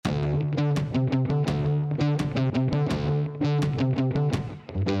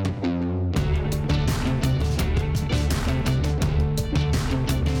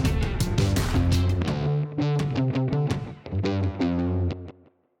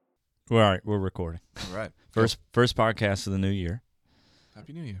All right, we're recording. All right. First podcast of the new year.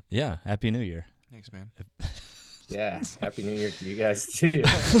 Happy New Year. Yeah, Happy New Year. Thanks, man. Yeah, Happy New Year to you guys too.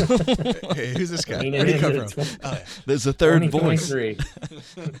 Hey, who's this guy? Where'd he come from? Oh, yeah. There's a third voice. 2023.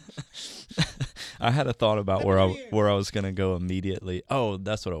 I had a thought about where I was going to go immediately. Oh,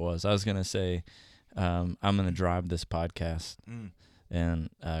 that's what it was. I was going to say I'm going to drive this podcast, and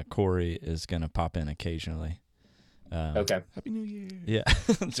Corey is going to pop in occasionally. Okay. Happy New Year. Yeah,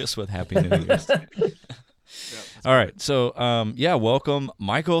 just with Happy New Year's. All right, so welcome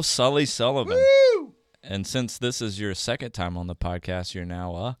Michael Sully Sullivan. Woo! And since this is your second time on the podcast, you're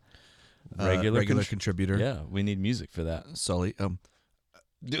now a regular contributor. Yeah, we need music for that. Sully.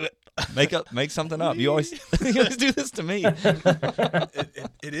 Do it. Make something up. You always do this to me.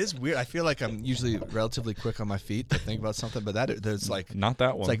 It is weird. I feel like I'm usually relatively quick on my feet to think about something, but there's like not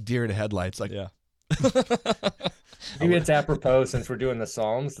that one. It's like deer in headlights. Like yeah. Maybe it's apropos since we're doing the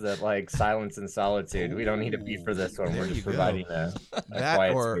Psalms that like silence and solitude. We don't need a beat for this one. We're just providing a that,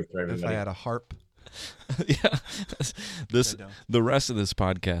 quiet or space for everybody. if I had a harp. Yeah, the rest of this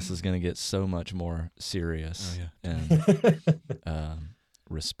podcast is going to get so much more serious and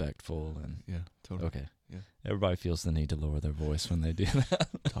respectful and totally. Okay. Yeah. Everybody feels the need to lower their voice when they do that.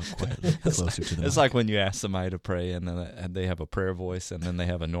 Talk quietly, closer to the It's mic. like when you ask somebody to pray and then they have a prayer voice and then they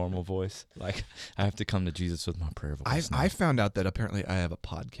have a normal voice. Like, I have to come to Jesus with my prayer voice. I found out that apparently I have a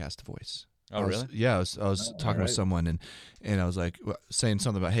podcast voice. Oh, really? I was talking with someone and I was like saying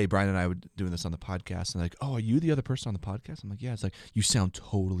something about, hey, Brian and I were doing this on the podcast, and like, oh, are you the other person on the podcast? I'm like, yeah. It's like, you sound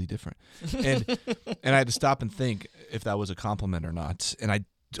totally different, and I had to stop and think if that was a compliment or not, and I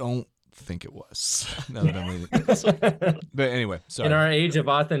don't think it was. Now that I'm leaving. But anyway, sorry. In our age of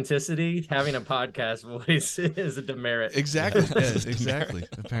authenticity, having a podcast voice is a demerit. Exactly. Yeah, exactly.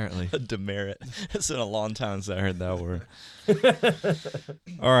 Apparently. A demerit. It's been a long time since I heard that word.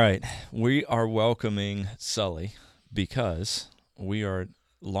 All right. We are welcoming Sully because we are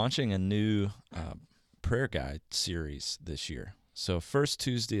launching a new prayer guide series this year. So first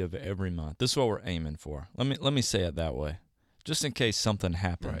Tuesday of every month. This is what we're aiming for. Let me say it that way. Just in case something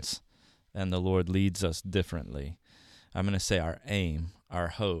happens and the Lord leads us differently. I'm going to say our aim, our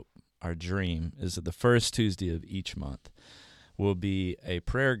hope, our dream is that the first Tuesday of each month will be a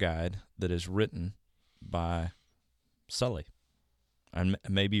prayer guide that is written by Sully, and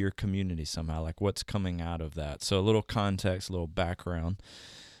maybe your community somehow, like what's coming out of that. So a little context, a little background.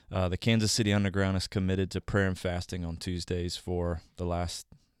 The Kansas City Underground is committed to prayer and fasting on Tuesdays for the last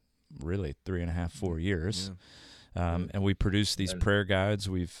really 3.5, 4 years. Yeah. And we produce these prayer guides.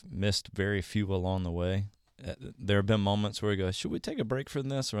 We've missed very few along the way. There have been moments where we go, should we take a break from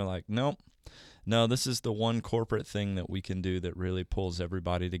this? And we're like, nope. No, this is the one corporate thing that we can do that really pulls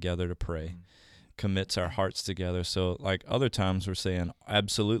everybody together to pray, commits our hearts together. So like other times we're saying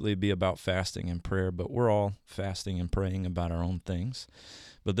absolutely be about fasting and prayer, but we're all fasting and praying about our own things.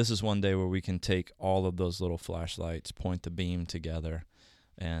 But this is one day where we can take all of those little flashlights, point the beam together,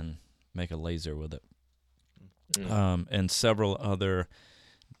 and make a laser with it. And several other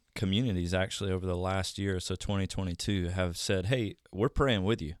communities actually over the last year, so 2022, have said, hey, we're praying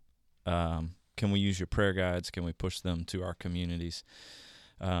with you. Can we use your prayer guides? Can we push them to our communities?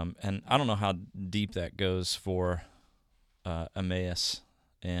 And I don't know how deep that goes for Emmaus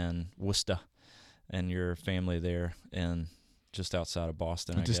and Worcester and your family there and just outside of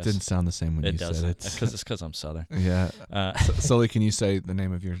Boston, It just didn't sound the same when you said it. Because I'm Southern. Yeah. Sully, can you say the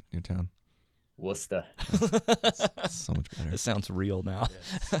name of your town? Worcester. So much better. It sounds real now.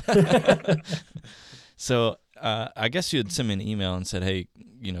 So I guess you had sent me an email and said, hey,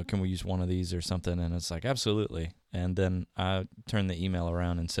 can we use one of these or something? And it's like, absolutely. And then I turned the email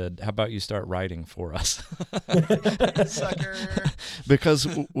around and said, how about you start writing for us? Sucker. Because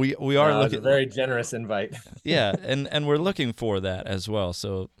we are looking. A very generous invite. Yeah, and we're looking for that as well.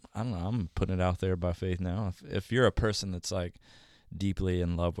 So I don't know, I'm putting it out there by faith now. If you're a person that's like deeply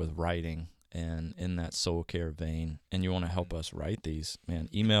in love with writing and in that soul care vein, and you want to help us write these, man,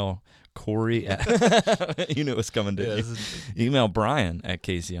 email Corey at, you knew it was coming to you. Email Brian at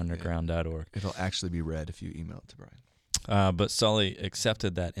kcunderground.org. It'll actually be read if you email it to Brian. But Sully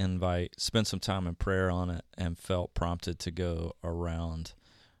accepted that invite, spent some time in prayer on it, and felt prompted to go around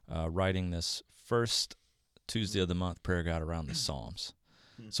writing this first Tuesday of the month prayer guide around the Psalms.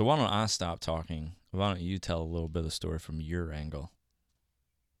 So why don't I stop talking? Why don't you tell a little bit of the story from your angle?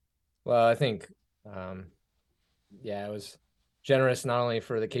 Well, I think, it was generous not only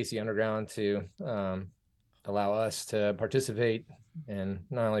for the KC Underground to allow us to participate and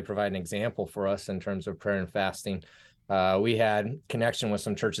not only provide an example for us in terms of prayer and fasting. We had connection with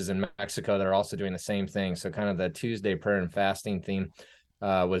some churches in Mexico that are also doing the same thing. So kind of the Tuesday prayer and fasting theme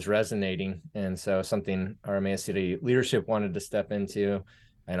was resonating. And so something our Emmaus City leadership wanted to step into,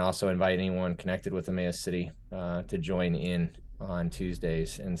 and also invite anyone connected with Emmaus City to join in on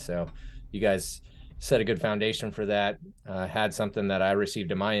Tuesdays. And so you guys set a good foundation for that. Had something that I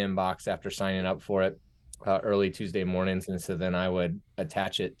received in my inbox after signing up for it early Tuesday mornings. And so then I would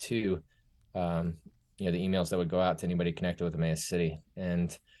attach it to the emails that would go out to anybody connected with Emmaus City.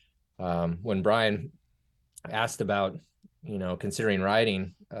 And when Brian asked about, considering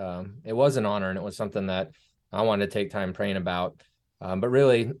writing, it was an honor, and it was something that I wanted to take time praying about. But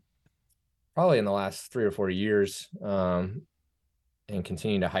really, probably in the last 3 or 4 years, and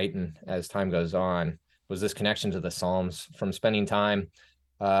continue to heighten as time goes on, was this connection to the Psalms from spending time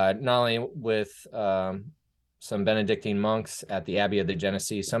not only with some Benedictine monks at the Abbey of the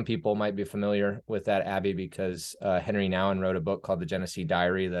Genesee. Some people might be familiar with that abbey because Henry Nouwen wrote a book called the Genesee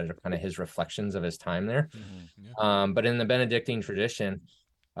Diary that are kind of his reflections of his time there. But in the Benedictine tradition,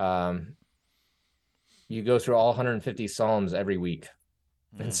 you go through all 150 Psalms every week.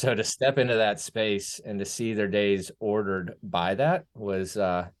 And so to step into that space and to see their days ordered by that was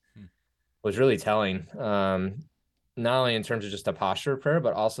really telling. Not only in terms of just a posture of prayer,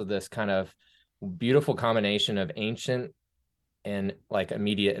 but also this kind of beautiful combination of ancient and like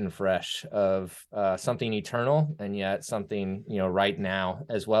immediate and fresh, of something eternal and yet something, right now,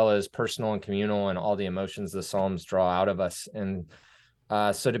 as well as personal and communal, and all the emotions the Psalms draw out of us. And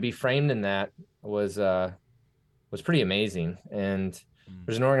so to be framed in that was pretty amazing. And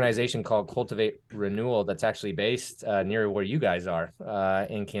there's an organization called Cultivate Renewal that's actually based near where you guys are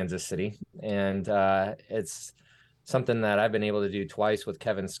in Kansas City. And it's something that I've been able to do twice with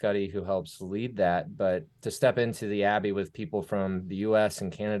Kevin Scuddy, who helps lead that. But to step into the Abbey with people from the US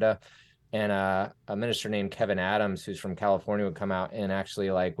and Canada, and a minister named Kevin Adams, who's from California, would come out and actually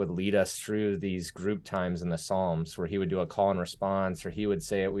would lead us through these group times in the Psalms, where he would do a call and response, or he would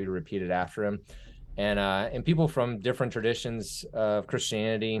say it, we would repeat it after him. And people from different traditions of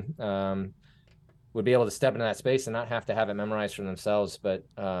Christianity would be able to step into that space and not have to have it memorized for themselves. But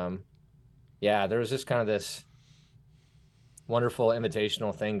there was just kind of this wonderful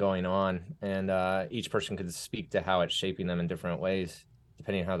invitational thing going on, and each person could speak to how it's shaping them in different ways,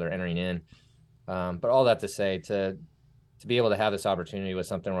 depending on how they're entering in. But all that to say, to be able to have this opportunity with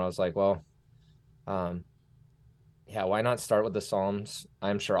something where I was like, well, why not start with the Psalms?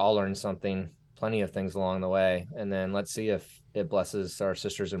 I'm sure I'll learn something, plenty of things along the way, and then let's see if it blesses our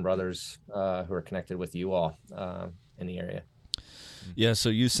sisters and brothers who are connected with you all in the area. Yeah, so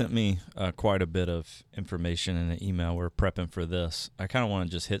you sent me quite a bit of information in an email. We're prepping for this. I kind of want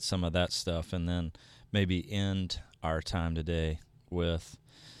to just hit some of that stuff and then maybe end our time today with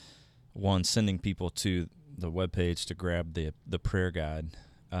sending people to the webpage to grab the prayer guide,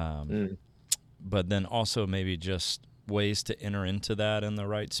 but then also maybe just ways to enter into that in the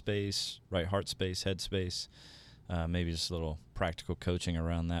right space, right heart space, head space. Maybe just a little practical coaching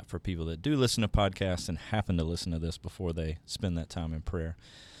around that for people that do listen to podcasts and happen to listen to this before they spend that time in prayer.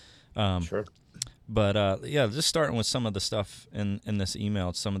 Sure. But just starting with some of the stuff in this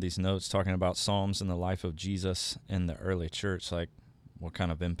email, some of these notes talking about Psalms and the life of Jesus in the early church, like what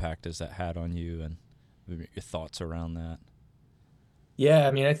kind of impact has that had on you, and your thoughts around that? Yeah,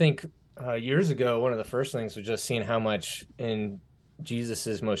 I mean, I think years ago, one of the first things was just seeing how much in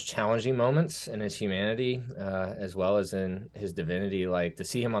Jesus's most challenging moments in his humanity, as well as in his divinity, like to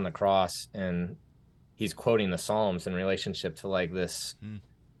see him on the cross and he's quoting the Psalms in relationship to this,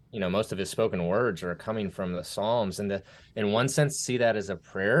 most of his spoken words are coming from the Psalms, and in one sense see that as a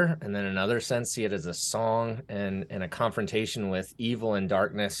prayer, and then in another sense see it as a song and a confrontation with evil and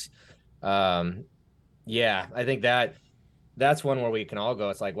darkness. I think that's one where we can all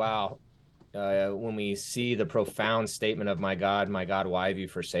go, it's like, wow, when we see the profound statement of my God, why have you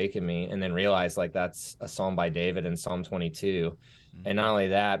forsaken me? And then realize that's a Psalm by David in Psalm 22. And not only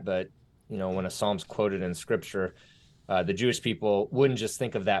that, but, when a Psalm's quoted in scripture, the Jewish people wouldn't just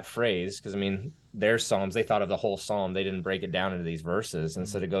think of that phrase, because, their Psalms, they thought of the whole Psalm. They didn't break it down into these verses. And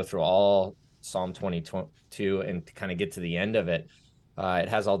so to go through all Psalm 22 and to kind of get to the end of it, it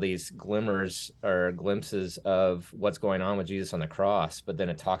has all these glimmers or glimpses of what's going on with Jesus on the cross, but then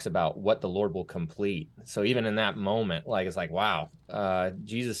it talks about what the Lord will complete. So even in that moment, it's like, wow,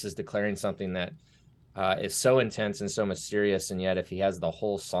 Jesus is declaring something that is so intense and so mysterious. And yet if he has the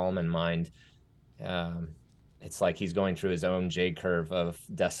whole Psalm in mind, it's like he's going through his own J curve of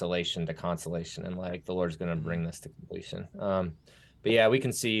desolation to consolation, and the Lord's going to bring this to completion. We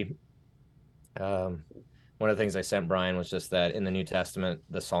can see, one of the things I sent Brian was just that in the New Testament,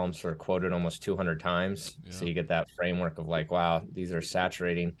 the Psalms are quoted almost 200 times. Yeah. So you get that framework of wow, these are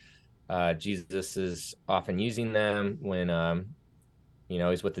saturating. Jesus is often using them when,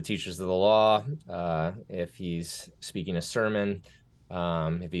 he's with the teachers of the law, if he's speaking a sermon,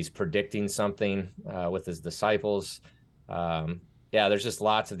 if he's predicting something with his disciples. There's just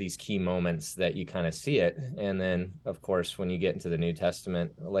lots of these key moments that you kind of see it. And then, of course, when you get into the New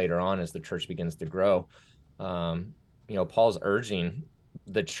Testament later on, as the church begins to grow, Paul's urging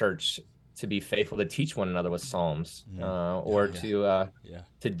the church to be faithful to teach one another with psalms, to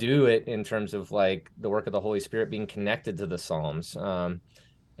do it in terms of like the work of the Holy Spirit being connected to the psalms.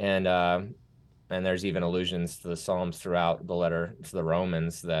 And there's even allusions to the Psalms throughout the letter to the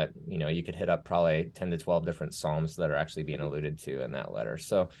Romans that, you could hit up probably 10 to 12 different Psalms that are actually being alluded to in that letter.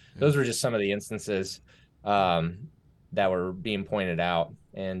 So those were just some of the instances that were being pointed out.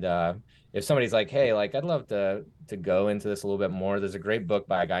 And if somebody's like, hey, like I'd love to go into this a little bit more, there's a great book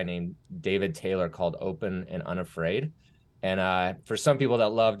by a guy named David Taylor called Open and Unafraid. And for some people that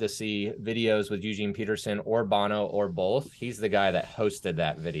love to see videos with Eugene Peterson or Bono or both, he's the guy that hosted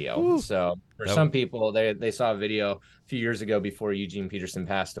that video. Ooh. So for some people, they saw a video a few years ago before Eugene Peterson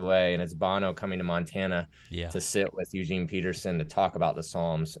passed away, and it's Bono coming to Montana to sit with Eugene Peterson to talk about the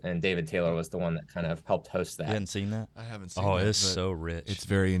Psalms. And David Taylor was the one that kind of helped host that. You hadn't seen that? I haven't seen that. Oh, it's so rich. It's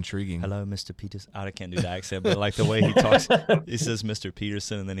very intriguing. Hello, Mr. Peterson. I can't do the accent, but like the way he talks, he says Mr.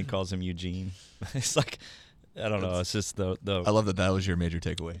 Peterson, and then he calls him Eugene. It's like... I don't know. It's just the. I love that was your major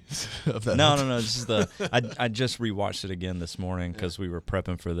takeaway of that. No. This is I just rewatched it again this morning because we were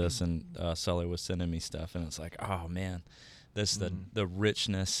prepping for this, and Sully was sending me stuff, and it's like, oh man, this the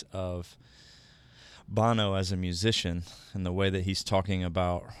richness of Bono as a musician and the way that he's talking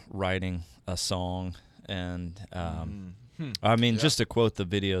about writing a song, and I mean, just to quote the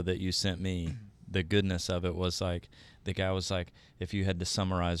video that you sent me, the goodness of it was like. The guy was like, if you had to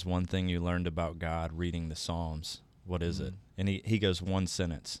summarize one thing you learned about God reading the Psalms, what is it? And he goes one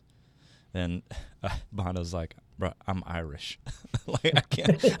sentence. And Bono's like, bro, I'm Irish. Like I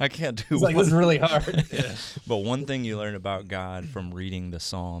can't do it's like, this is really hard. But one thing you learn about God from reading the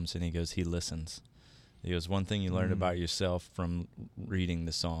Psalms, and he goes, he listens. He goes, one thing you learned about yourself from reading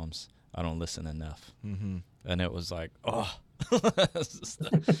the Psalms, I don't listen enough. Mm-hmm. And it was like, I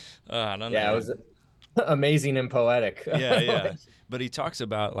don't know. Yeah, it was amazing and poetic. Yeah. But he talks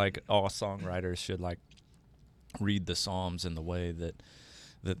about like all songwriters should like read the Psalms in the way that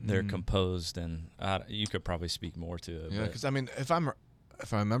they're composed, and you could probably speak more to it. Yeah, because I mean, if I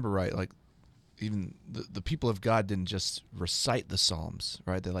remember right, like even the people of God didn't just recite the Psalms,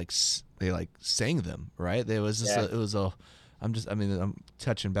 right? They sang them, right? I'm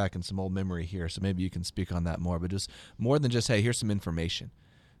touching back in some old memory here, so maybe you can speak on that more. But just more than just, hey, here's some information.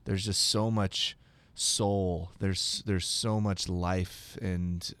 There's just so much soul. There's so much life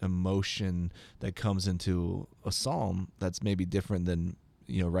and emotion that comes into a psalm that's maybe different than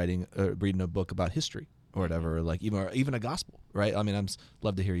reading a book about history or whatever, or like even a gospel, right? I mean, I'm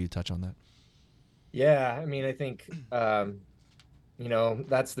love to hear you touch on that. Yeah, I mean, I think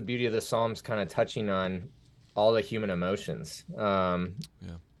that's the beauty of the Psalms, kind of touching on all the human emotions.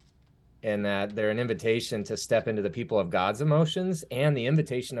 And that they're an invitation to step into the people of God's emotions, and the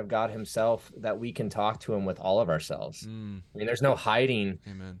invitation of God himself that we can talk to him with all of ourselves. I mean, there's no hiding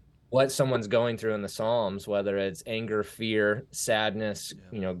what someone's going through in the Psalms, whether it's anger, fear, sadness,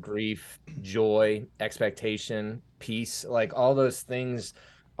 grief, joy, expectation, peace, like all those things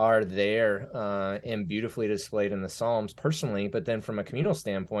are there and beautifully displayed in the Psalms personally. But then from a communal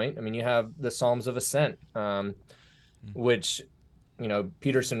standpoint, I mean, you have the Psalms of Ascent, which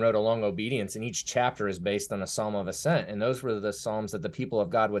Peterson wrote along obedience, and each chapter is based on a Psalm of Ascent. And those were the Psalms that the people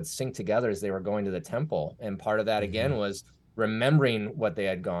of God would sing together as they were going to the temple. And part of that, again, was remembering what they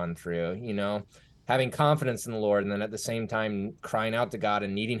had gone through, having confidence in the Lord, and then at the same time crying out to God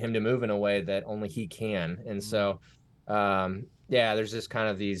and needing him to move in a way that only he can. And so, there's just kind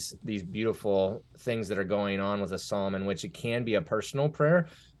of these beautiful things that are going on with a psalm, in which it can be a personal prayer,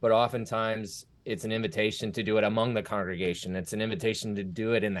 but oftentimes it's an invitation to do it among the congregation. It's an invitation to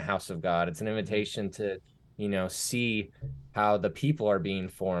do it in the house of God. It's an invitation to, see how the people are being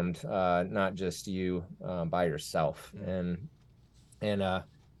formed, not just you by yourself. And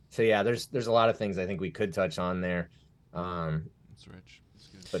so, yeah, there's a lot of things I think we could touch on there. That's rich. That's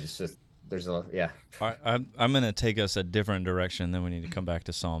good. But it's just, I'm going to take us a different direction. Then we need to come back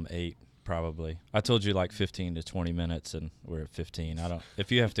to Psalm 8. Probably. I told you like 15 to 20 minutes, and we're at 15.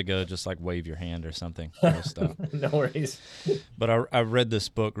 If you have to go, just like wave your hand or something. Stop. No worries. But I read this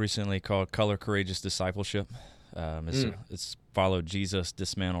book recently called Color Courageous Discipleship. It's followed Jesus,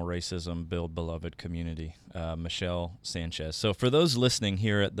 Dismantle Racism, Build Beloved Community, Michelle Sanchez. So for those listening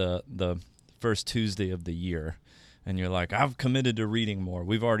here at the first Tuesday of the year, and you're like, I've committed to reading more,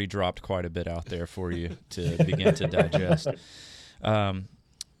 we've already dropped quite a bit out there for you to begin to digest.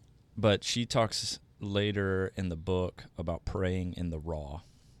 But she talks later in the book about praying in the raw.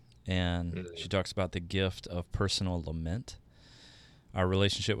 And she talks about the gift of personal lament. Our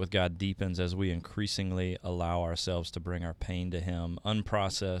relationship with God deepens as we increasingly allow ourselves to bring our pain to him,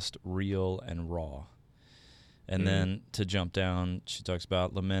 unprocessed, real, and raw. And then to jump down, she talks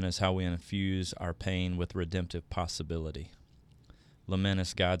about lament is how we infuse our pain with redemptive possibility. Lament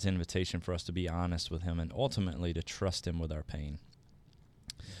is God's invitation for us to be honest with him and ultimately to trust him with our pain.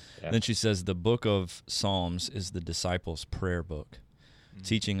 Yeah. Then she says the book of Psalms is the disciples' prayer book,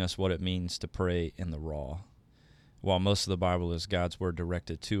 teaching us what it means to pray in the raw. While most of the Bible is God's word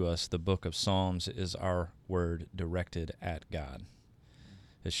directed to us, the book of Psalms is our word directed at God.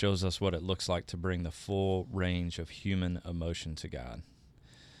 It shows us what it looks like to bring the full range of human emotion to God.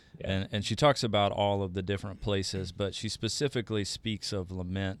 Yeah. And she talks about all of the different places, but she specifically speaks of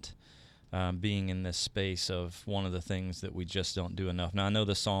lament being in this space of one of the things that we just don't do enough. Now, I know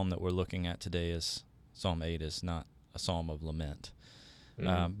the psalm that we're looking at today is Psalm 8 is not a psalm of lament.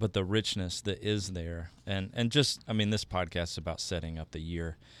 But the richness that is there, and just, I mean, this podcast is about setting up the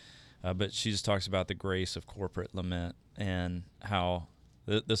year, but she just talks about the grace of corporate lament and how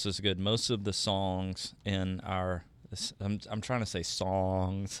this is good. Most of the songs in our, I'm trying to say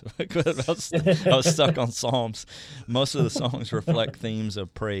songs, I was stuck on Psalms. Most of the songs reflect themes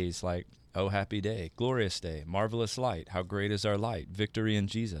of praise, like, oh, happy day, glorious day, marvelous light, how great is our light, victory in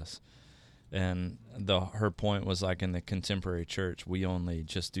Jesus. And her point was like in the contemporary church, we only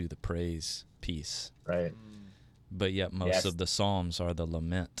just do the praise piece. Right. But yet most of the Psalms are the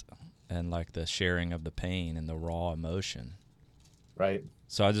lament and like the sharing of the pain and the raw emotion. Right.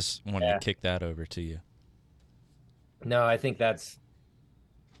 So I just wanted to kick that over to you. No, I think that's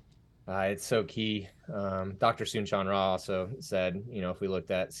it's so key. Dr. Soon-Chan Ra also said, if we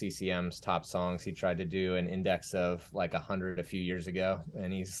looked at CCM's top songs, he tried to do an index of like 100 a few years ago.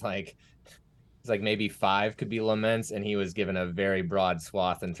 And he's like maybe 5 could be laments, and he was given a very broad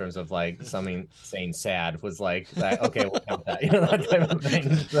swath in terms of like something saying sad was like that. Okay, we'll count that, that type of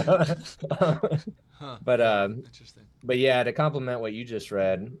thing. So, interesting. But yeah, to complement what you just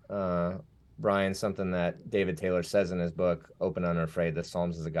read, Brian, something that David Taylor says in his book, Open Unafraid, the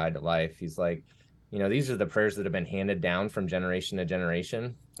Psalms as a Guide to Life. He's like, these are the prayers that have been handed down from generation to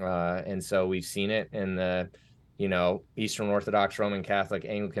generation. And so we've seen it in the Eastern Orthodox, Roman Catholic,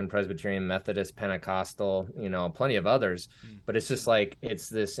 Anglican, Presbyterian, Methodist, Pentecostal, plenty of others. But it's just like, it's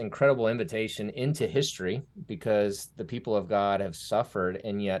this incredible invitation into history because the people of God have suffered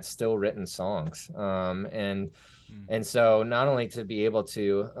and yet still written songs. And so not only to be able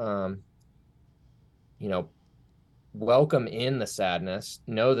to, welcome in the sadness,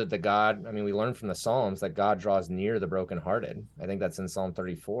 know that we learn from the Psalms that God draws near the brokenhearted. I think that's in Psalm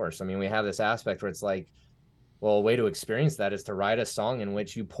 34. So, we have this aspect where it's like, well, a way to experience that is to write a song in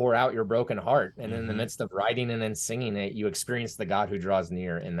which you pour out your broken heart. And in the midst of writing and then singing it, you experience the God who draws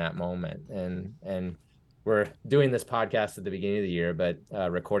near in that moment. And we're doing this podcast at the beginning of the year, but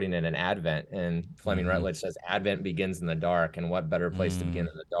recording it in Advent. And Fleming Rutledge says, Advent begins in the dark. And what better place to begin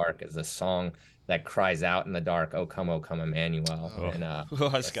in the dark is a song that cries out in the dark, oh, come, Emmanuel. Oh. And I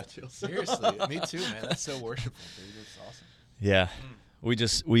just got chills. Seriously, me too, man. That's so worshipful, dude. It's awesome. Yeah. We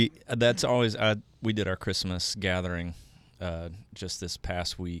did our Christmas gathering just this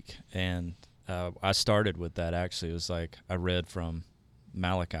past week, and I started with that. Actually, it was like I read from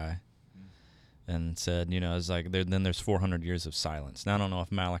Malachi and said, it's like then there's 400 years of silence. Now I don't know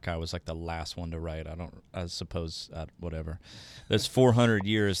if Malachi was like the last one to write. I suppose whatever. There's 400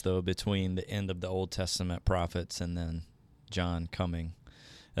 years though between the end of the Old Testament prophets and then John coming.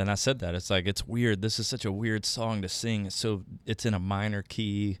 And I said that. It's like, it's weird. This is such a weird song to sing. It's in a minor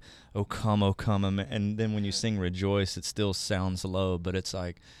key, oh come, and then when you sing Rejoice, it still sounds low, but it's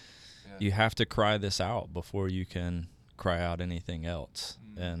like, you have to cry this out before you can cry out anything else.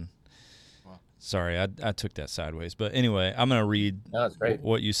 And sorry, I took that sideways. But anyway, I'm going to read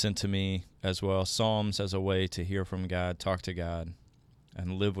what you sent to me as well. Psalms as a way to hear from God, talk to God,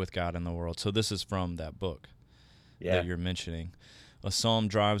 and live with God in the world. So this is from that book that you're mentioning. A psalm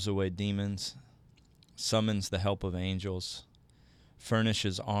drives away demons, summons the help of angels,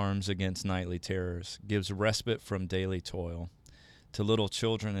 furnishes arms against nightly terrors, gives respite from daily toil. To little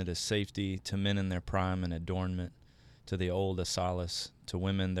children it is safety, to men in their prime an adornment, to the old a solace, to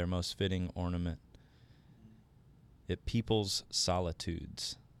women their most fitting ornament. It peoples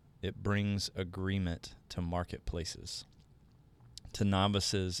solitudes. It brings agreement to marketplaces. To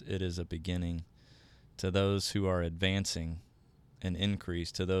novices it is a beginning, to those who are advancing an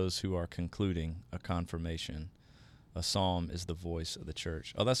increase, to those who are concluding a confirmation. A psalm is the voice of the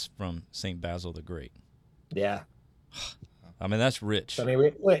church. Oh, that's from St. Basil the Great. Yeah. I mean, that's rich. I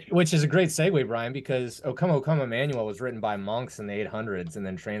mean, which is a great segue, Brian, because "O Come Emmanuel" was written by monks in the 800s and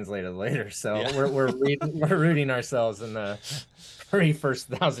then translated later. So Yeah. we're rooting ourselves in the very first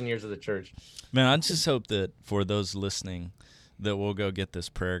 1,000 years of the church. Man, I just hope that for those listening, that we'll go get this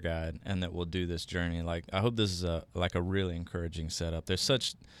prayer guide and that we'll do this journey. Like, I hope this is a really encouraging setup. There's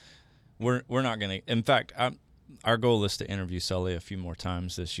such we're not gonna. In fact, our goal is to interview Sully a few more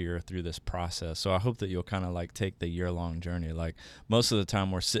times this year through this process. So I hope that you'll kind of like take the year-long journey. Like, most of the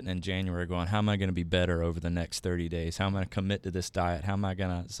time we're sitting in January going, how am I going to be better over the next 30 days? How am I going to commit to this diet? How am I going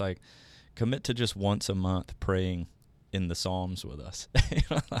to, it's like, commit to just once a month praying in the Psalms with us.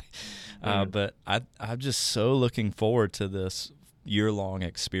 But I'm just so looking forward to this year-long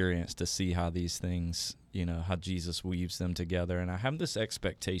experience to see how these things, how Jesus weaves them together. And I have this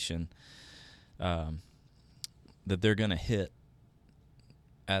expectation that they're going to hit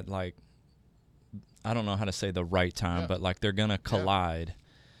at, like, I don't know how to say the right time, but like they're going to collide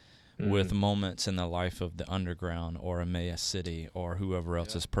with moments in the life of the underground or Emmaus City or whoever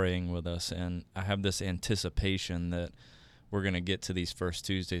else is praying with us. And I have this anticipation that we're going to get to these first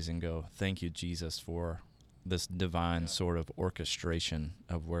Tuesdays and go, thank you, Jesus, for this divine sort of orchestration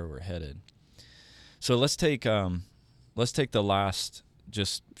of where we're headed. So let's take the last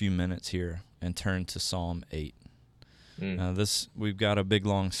just few minutes here and turn to Psalm 8. We've got a big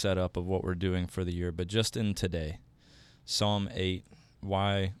long setup of what we're doing for the year, but just in today, Psalm 8,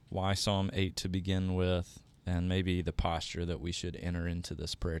 why Psalm 8 to begin with, and maybe the posture that we should enter into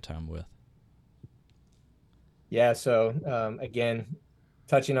this prayer time with. Yeah, so again,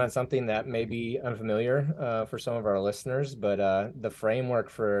 touching on something that may be unfamiliar for some of our listeners, but the framework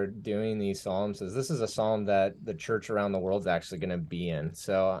for doing these Psalms is this is a Psalm that the church around the world is actually going to be in.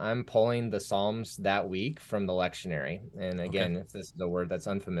 So I'm pulling the Psalms that week from the lectionary. And again, if this is a word that's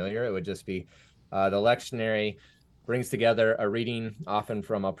unfamiliar, it would just be the lectionary brings together a reading often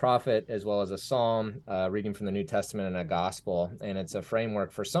from a prophet as well as a psalm, reading from the New Testament and a gospel. And it's a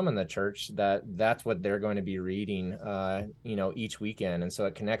framework for some in the church that's what they're going to be reading, each weekend. And so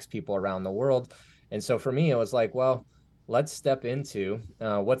it connects people around the world. And so for me, it was like, well, let's step into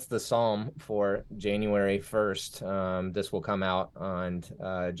what's the psalm for January 1st. This will come out on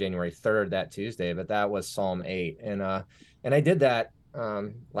January 3rd, that Tuesday, but that was Psalm 8. And I did that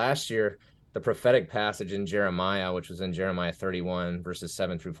last year. The prophetic passage in Jeremiah, which was in Jeremiah 31, verses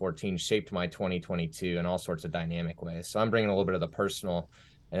 7 through 14, shaped my 2022 in all sorts of dynamic ways. So I'm bringing a little bit of the personal.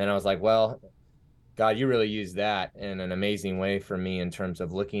 And then I was like, well, God, you really used that in an amazing way for me in terms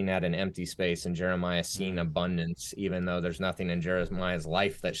of looking at an empty space in Jeremiah, seeing abundance, even though there's nothing in Jeremiah's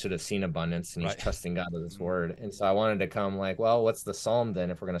life that should have seen abundance, and he's trusting God with his word. And so I wanted to come like, well, what's the psalm then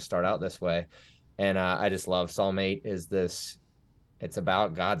if we're going to start out this way? And I just love Psalm 8 is this. It's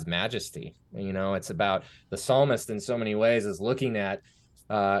about God's majesty. It's about the psalmist in so many ways is looking at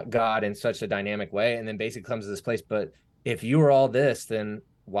God in such a dynamic way, and then basically comes to this place, but if you are all this, then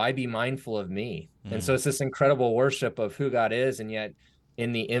why be mindful of me? And so it's this incredible worship of who God is, and yet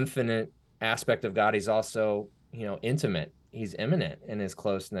in the infinite aspect of God, he's also, intimate. He's immanent in his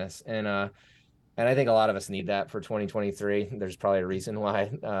closeness. And I think a lot of us need that for 2023. There's probably a reason why,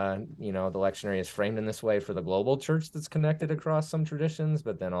 the lectionary is framed in this way for the global church that's connected across some traditions,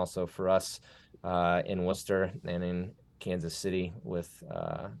 but then also for us in Worcester and in Kansas City with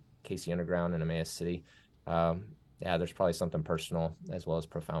Casey Underground and Emmaus City. There's probably something personal as well as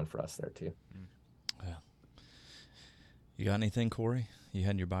profound for us there too. Yeah. You got anything, Corey? You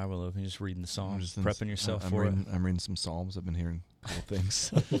had your Bible open, just reading the Psalms, prepping yourself for it. I'm reading some Psalms. I've been hearing cool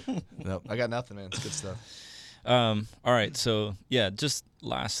things. Nope, I got nothing, man. It's good stuff. All right, so just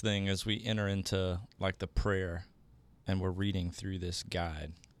last thing as we enter into like the prayer, and we're reading through this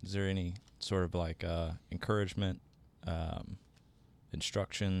guide. Is there any sort of like encouragement,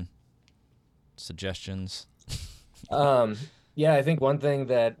 instruction, suggestions? I think one thing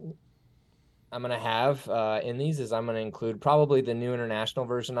that I'm going to have in these is I'm going to include probably the New International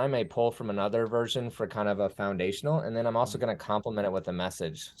Version. I may pull from another version for kind of a foundational, and then I'm also going to complement it with a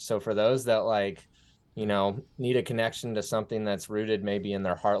message. So for those that need a connection to something that's rooted maybe in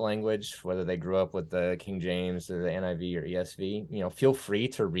their heart language, whether they grew up with the King James or the NIV or ESV, feel free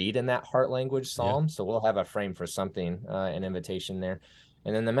to read in that heart language psalm. So we'll have a frame for something, an invitation there.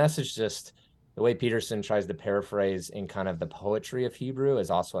 And then the message, just the way Peterson tries to paraphrase in kind of the poetry of Hebrew,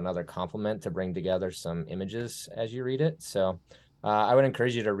 is also another complement to bring together some images as you read it. So I would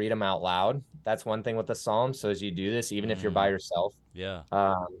encourage you to read them out loud. That's one thing with the Psalms. So as you do this, even if you're by yourself,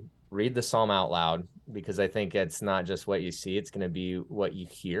 read the Psalm out loud, because I think it's not just what you see, it's going to be what you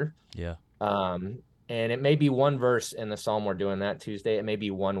hear. Yeah. And it may be one verse in the Psalm we're doing that Tuesday. It may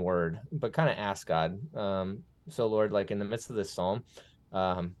be one word, but kind of ask God, So Lord, like in the midst of this psalm,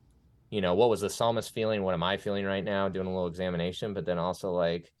 what was the psalmist feeling? What am I feeling right now? Doing a little examination, but then also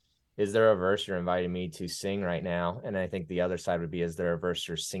like, is there a verse you're inviting me to sing right now? And I think the other side would be, is there a verse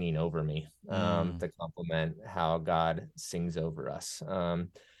you're singing over me to complement how God sings over us?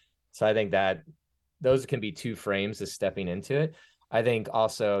 So I think that those can be two frames of stepping into it. I think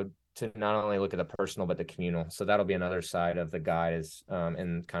also to not only look at the personal, but the communal. So that'll be another side of the guide is,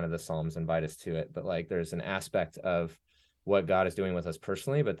 and kind of the Psalms invite us to it. But like, there's an aspect of what God is doing with us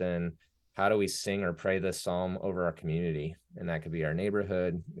personally, but then how do we sing or pray this psalm over our community? And that could be our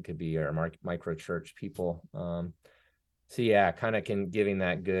neighborhood. It could be our micro church people. So yeah, kind of giving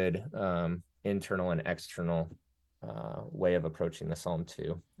that good internal and external way of approaching the psalm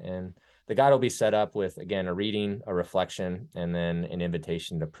too. And the guide will be set up with, again, a reading, a reflection, and then an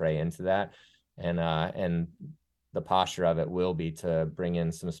invitation to pray into that. And the posture of it will be to bring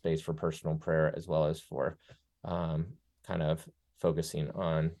in some space for personal prayer, as well as for kind of focusing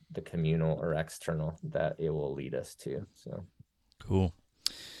on the communal or external that it will lead us to. So cool.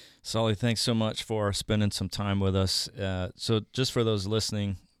 Sully, thanks so much for spending some time with us. So just for those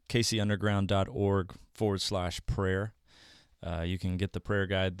listening, kcunderground.org/prayer. You can get the prayer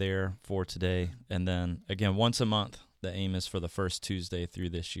guide there for today. And then, again, once a month, the aim is for the first Tuesday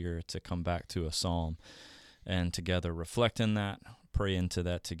through this year to come back to a psalm and together reflect in that, pray into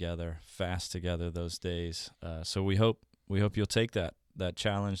that together, fast together those days. So we hope you'll take that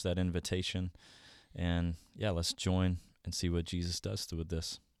challenge, that invitation, and yeah, let's join and see what Jesus does with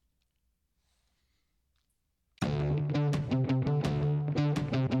this.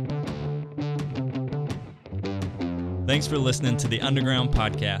 Thanks for listening to the Underground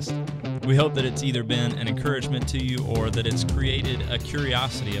Podcast. We hope that it's either been an encouragement to you or that it's created a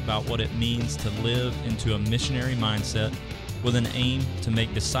curiosity about what it means to live into a missionary mindset with an aim to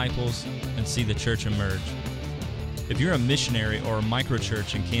make disciples and see the church emerge. If you're a missionary or a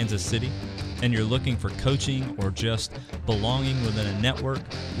microchurch in Kansas City and you're looking for coaching or just belonging within a network,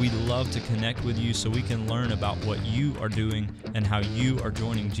 we'd love to connect with you so we can learn about what you are doing and how you are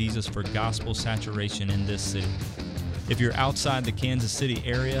joining Jesus for gospel saturation in this city. If you're outside the Kansas City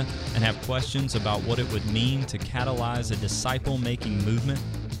area and have questions about what it would mean to catalyze a disciple-making movement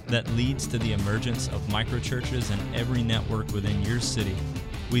that leads to the emergence of microchurches and every network within your city,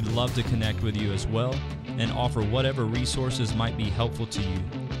 we'd love to connect with you as well and offer whatever resources might be helpful to you.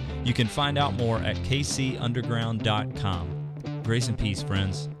 You can find out more at kcunderground.com. Grace and peace,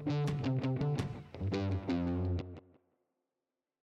 friends.